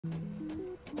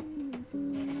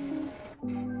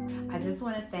just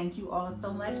want to thank you all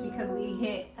so much because we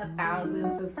hit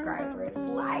 1,000 subscribers.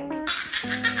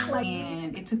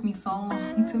 And it took me so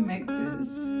long to make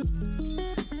this.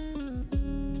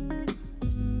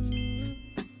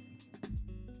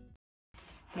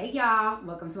 Hey y'all,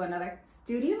 welcome to another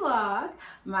studio vlog.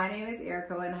 My name is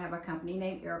EriCole and I have a company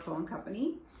named EriCole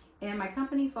Company. And my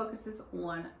company focuses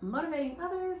on motivating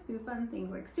others through fun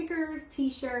things like stickers,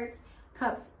 t-shirts,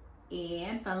 cups,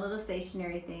 and fun little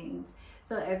stationery things.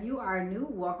 So if you are new,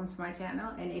 welcome to my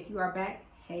channel. And if you are back,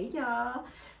 hey y'all.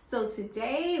 So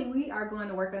today we are going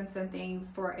to work on some things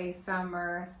for a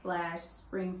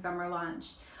summer/spring summer launch.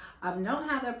 Don't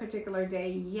have a particular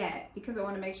day yet because I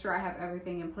want to make sure I have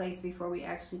everything in place before we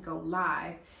actually go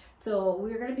live. So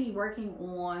we're going to be working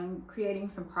on creating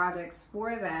some projects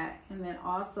for that, and then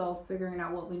also figuring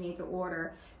out what we need to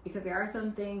order because there are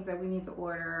some things that we need to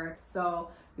order. So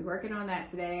we're working on that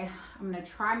today. I'm going to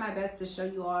try my best to show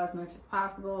you all as much as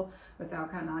possible without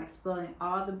kind of like spilling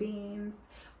all the beans.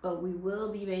 But we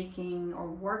will be making or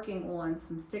working on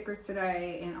some stickers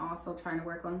today and also trying to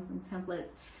work on some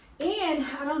templates. And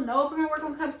I don't know if we're gonna work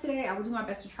on cups today. I will do my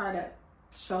best to try to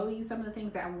show you some of the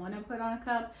things that I want to put on a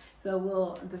cup. So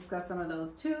we'll discuss some of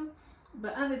those too.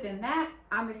 But other than that,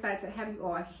 I'm excited to have you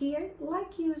all here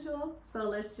like usual. So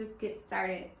let's just get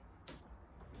started.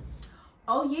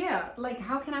 Oh yeah, like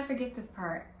how can I forget this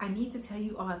part? I need to tell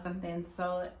you all something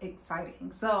so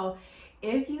exciting. So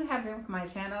if you have been from my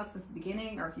channel since the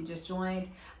beginning or if you just joined,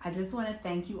 I just want to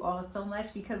thank you all so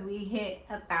much because we hit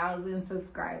 1,000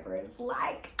 subscribers.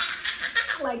 Like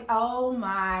oh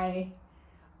my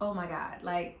God,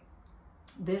 like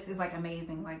this is like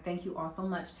amazing. Like thank you all so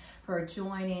much for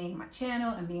joining my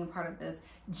channel and being part of this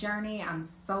journey. I'm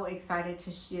so excited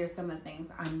to share some of the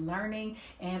things I'm learning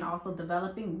and also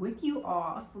developing with you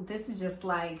all. So this is just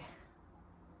like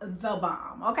the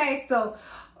bomb. Okay, so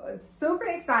super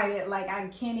excited, like I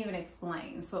can't even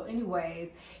explain. So anyways,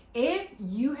 if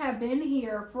you have been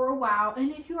here for a while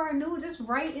and if you are new, just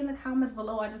write in the comments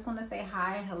below. I just want to say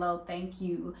hi, hello, thank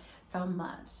you so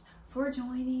much for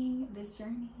joining this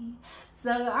journey.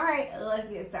 So all right, let's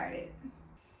get started.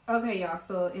 Okay y'all,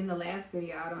 so in the last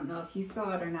video, I don't know if you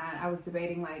saw it or not, I was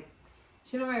debating like,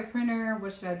 should I buy a printer?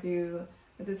 What should I do?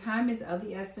 But the time is of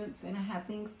the essence and I have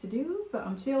things to do. So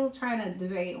I'm still trying to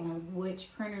debate on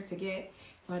which printer to get.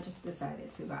 So I just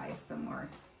decided to buy some more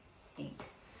ink.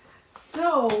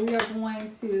 So we are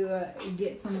going to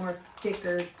get some more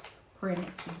stickers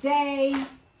printed today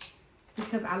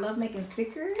because I love making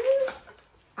stickers.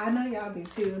 I know y'all do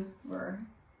too, or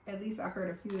at least I heard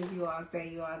a few of you all say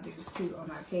you all do too on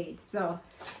my page. So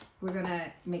we're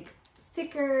gonna make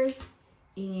stickers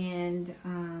and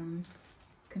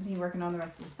continue working on the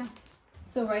rest of the stuff.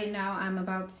 So right now I'm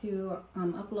about to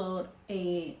upload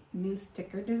a new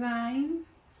sticker design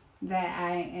that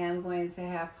I am going to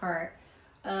have part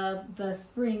of the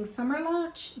spring summer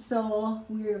launch. So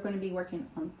we're going to be working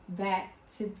on that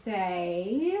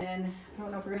today. And I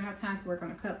don't know if we're gonna have time to work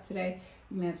on a cup today.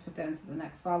 We may have to put that into the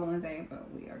next following day,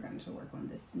 but we are going to work on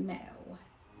this now.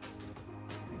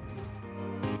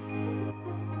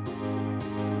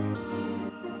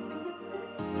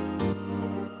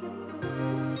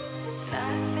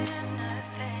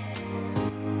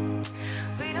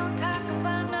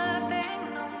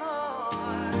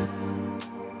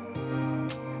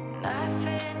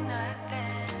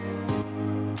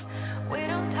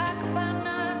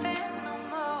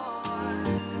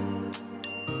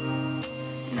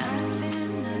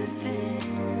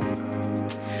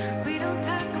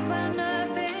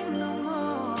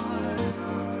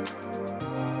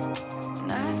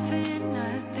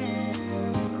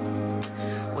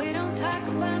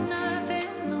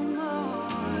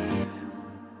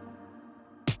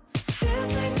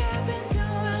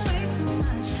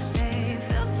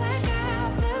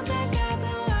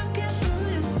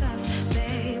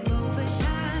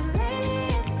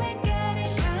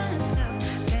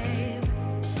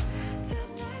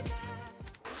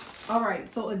 All right,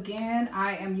 so again,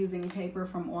 I am using paper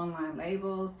from Online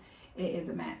Labels. It is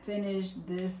a matte finish.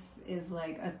 This is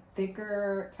like a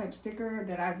thicker type sticker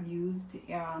that I've used.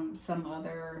 Some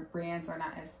other brands are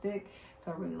not as thick,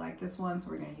 so I really like this one.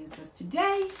 So we're gonna use this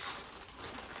today.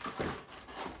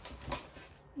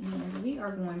 And we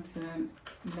are going to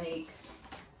make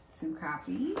 2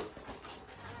 copies.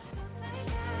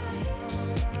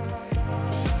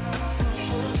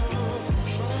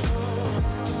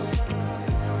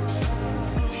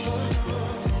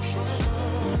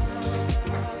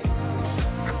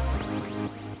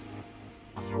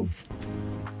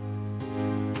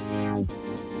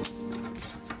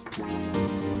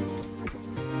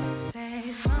 Say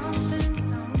something,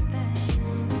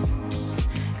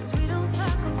 'cause we don't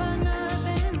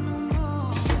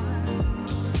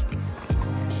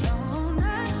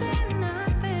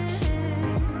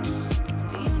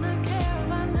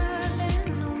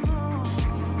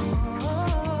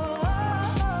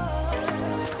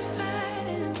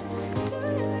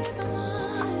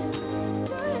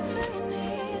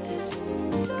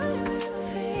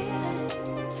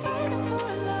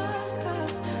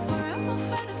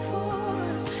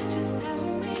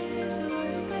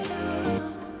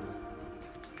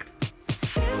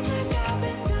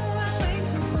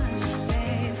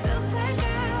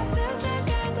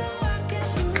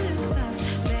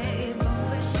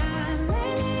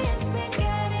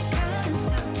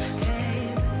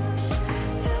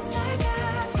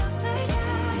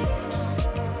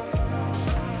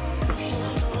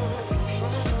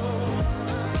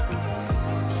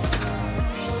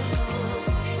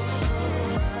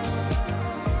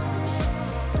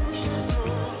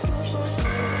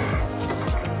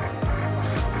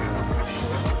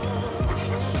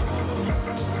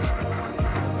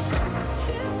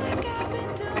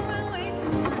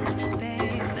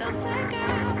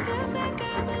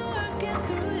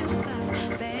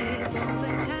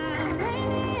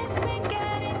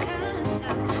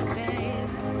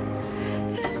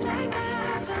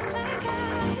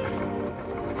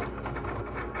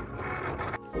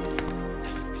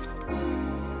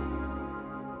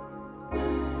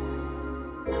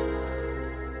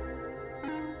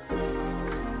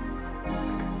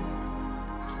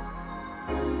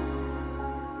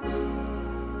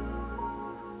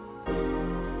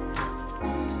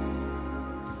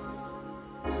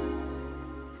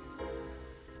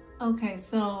Okay,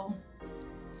 so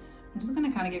I'm just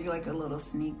gonna kind of give you like a little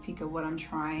sneak peek of what I'm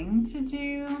trying to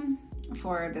do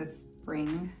for this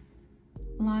spring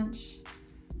launch.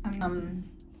 I'm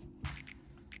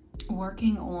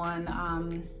working on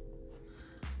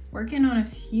a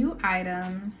few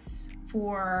items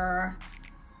for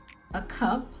a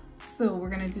cup. So we're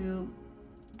gonna do,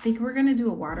 I think we're gonna do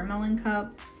a watermelon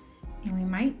cup, and we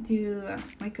might do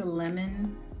like a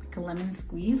lemon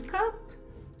squeeze cup,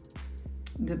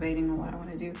 debating on what I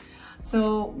want to do.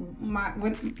 So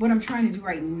what I'm trying to do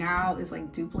right now is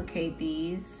like duplicate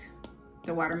these,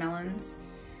 the watermelons.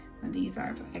 And these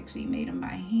I've actually made them by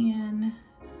hand.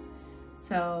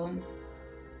 So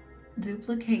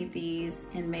duplicate these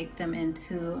and make them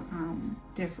into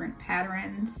different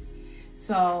patterns.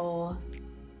 So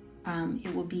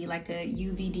it will be like a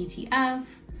UV DTF,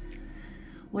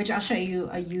 which I'll show you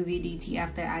a UV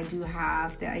DTF that I do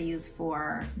have that I use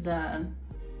for the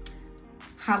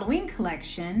Halloween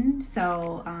collection.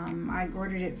 So I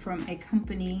ordered it from a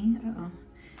company.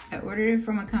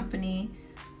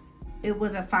 It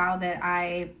was a file that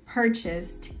I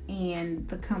purchased and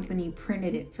the company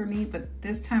printed it for me, but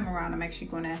this time around I'm actually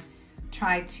going to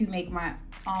try to make my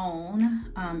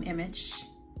own image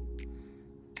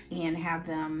and have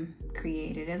them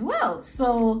created as well.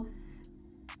 So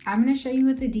I'm going to show you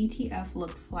what the DTF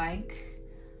looks like,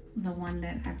 the one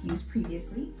that I've used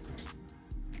previously.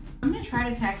 I'm going to try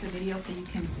to tag the video so you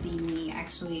can see me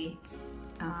actually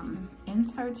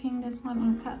inserting this one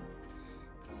on a cup.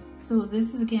 So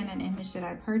this is again an image that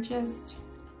I purchased,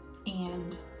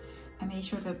 and I made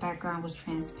sure the background was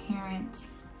transparent,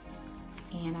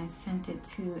 and I sent it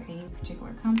to a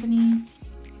particular company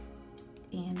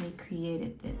and they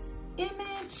created this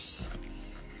image.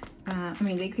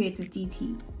 They create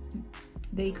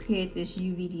this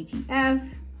UV DTF,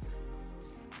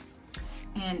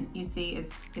 and you see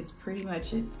it's pretty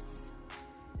much, it's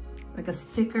like a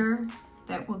sticker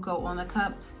that will go on the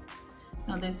cup.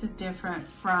 Now this is different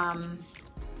from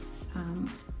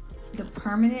the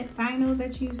permanent vinyl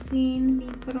that you've seen me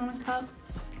put on a cup.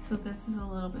 So this is a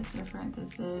little bit different.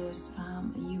 This is a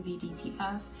UV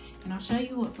DTF, and I'll show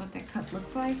you what that cup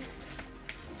looks like.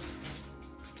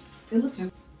 It looks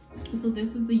just, so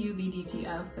this is the UV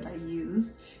DTF that I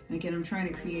used. And again, I'm trying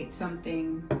to create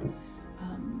something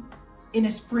in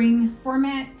a spring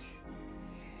format.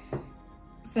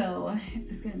 So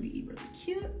it's gonna be really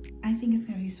cute. I think it's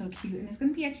gonna be so cute. And it's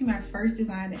gonna be actually my first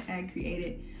design that I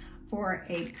created for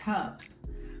a cup.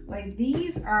 Like,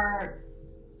 these are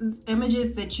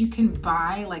images that you can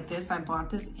buy like this. I bought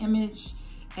this image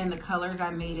and the colors,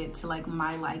 I made it to like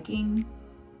my liking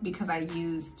because I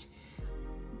used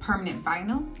permanent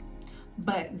vinyl.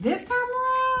 But this time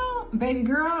around, baby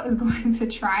girl is going to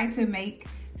try to make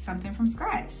something from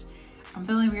scratch. I'm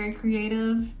feeling very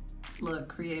creative. Look,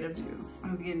 creative juice.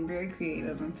 I'm getting very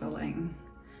creative. I'm feeling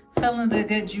the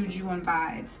good juju and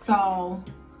vibes. So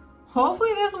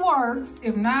hopefully this works.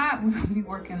 If not, we're gonna be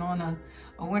working on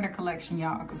a winter collection,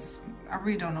 y'all, because I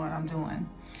really don't know what I'm doing.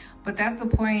 But that's the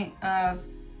point of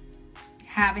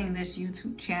having this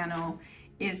YouTube channel,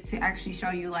 is to actually show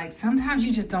you, like, sometimes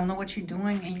you just don't know what you're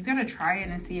doing and you gotta try it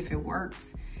and see if it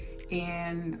works.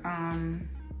 And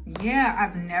yeah,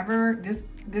 I've never, this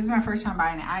is my first time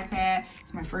buying an iPad.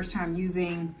 It's my first time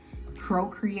using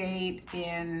Procreate,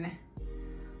 and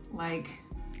like,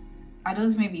 I know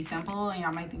this may be simple and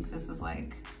y'all might think this is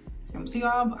like simple to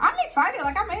y'all, but I'm excited.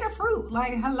 Like, I made a fruit,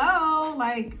 like, hello,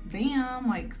 like, bam,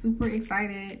 like, super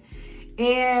excited.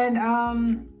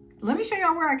 And let me show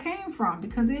y'all where I came from,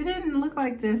 because it didn't look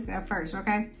like this at first,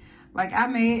 okay? Like, I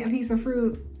made a piece of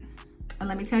fruit, and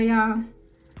let me tell y'all,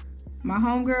 my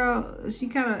homegirl, she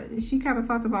kind of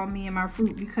talked about me and my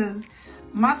fruit, because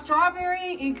my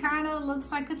strawberry, it kind of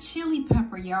looks like a chili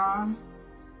pepper, y'all.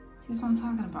 See what I'm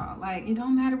talking about? Like, it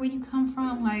don't matter where you come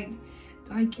from, like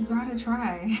you gotta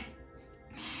try.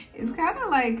 It's kind of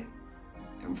like,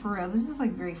 for real, this is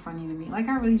like very funny to me. Like,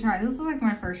 I really tried. This is like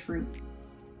my first fruit.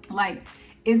 Like,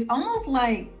 it's almost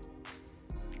like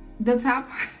the top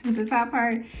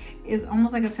part is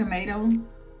almost like a tomato,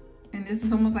 and this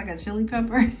is almost like a chili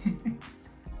pepper.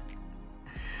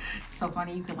 So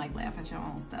funny, you can like laugh at your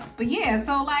own stuff. But yeah,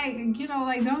 so like, you know,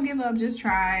 like, don't give up, just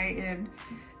try. And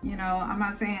you know, I'm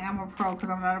not saying I'm a pro, because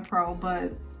I'm not a pro,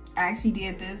 but I actually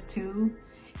did this too.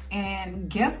 And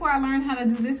guess where I learned how to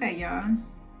do this at, y'all?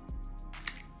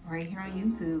 Right here on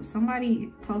YouTube.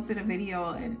 Somebody posted a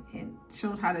video and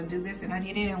showed how to do this, and I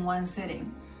did it in one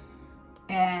sitting.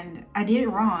 And I did it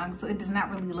wrong, so it does not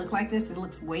really look like this. It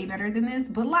looks way better than this.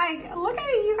 But like, look at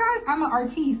it, you guys. I'm an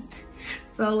artiste.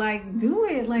 So like, do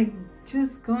it. Like,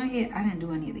 just go ahead. I didn't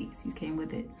do any of these. These came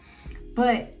with it.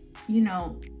 But, you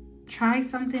know, try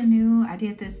something new. I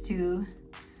did this too.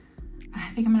 I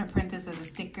think I'm gonna print this as a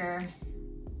sticker.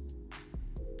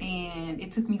 And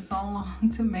it took me so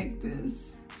long to make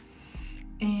this.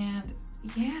 And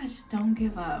yeah, just don't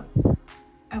give up.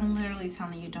 I'm literally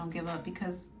telling you, don't give up,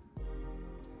 because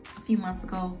a few months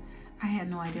ago, I had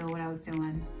no idea what I was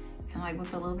doing. And like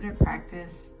with a little bit of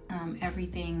practice,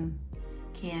 everything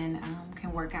can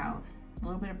work out. A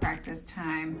little bit of practice,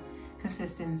 time,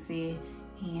 consistency,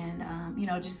 and you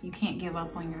know, just you can't give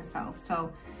up on yourself.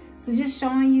 So just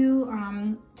showing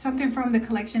you something from the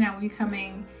collection that will be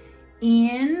coming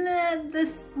in the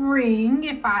spring.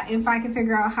 If I can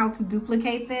figure out how to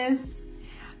duplicate this,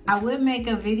 I would make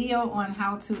a video on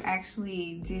how to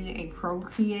actually do a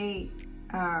Procreate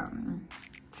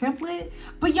template.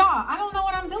 But y'all, I don't know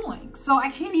what I'm doing, so I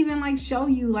can't even like show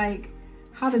you like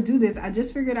how to do this. I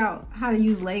just figured out how to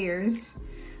use layers,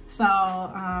 so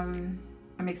I'm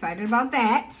excited about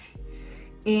that.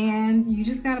 And you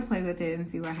just gotta play with it and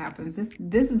see what happens.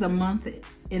 This is a month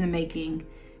in the making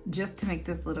just to make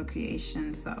this little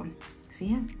creation. So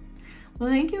yeah. Well,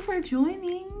 thank you for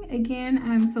joining. Again,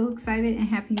 I'm so excited and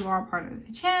happy you are part of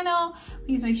the channel.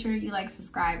 Please make sure you like,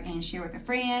 subscribe, and share with a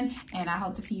friend. And I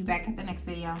hope to see you back at the next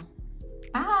video.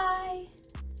 Bye.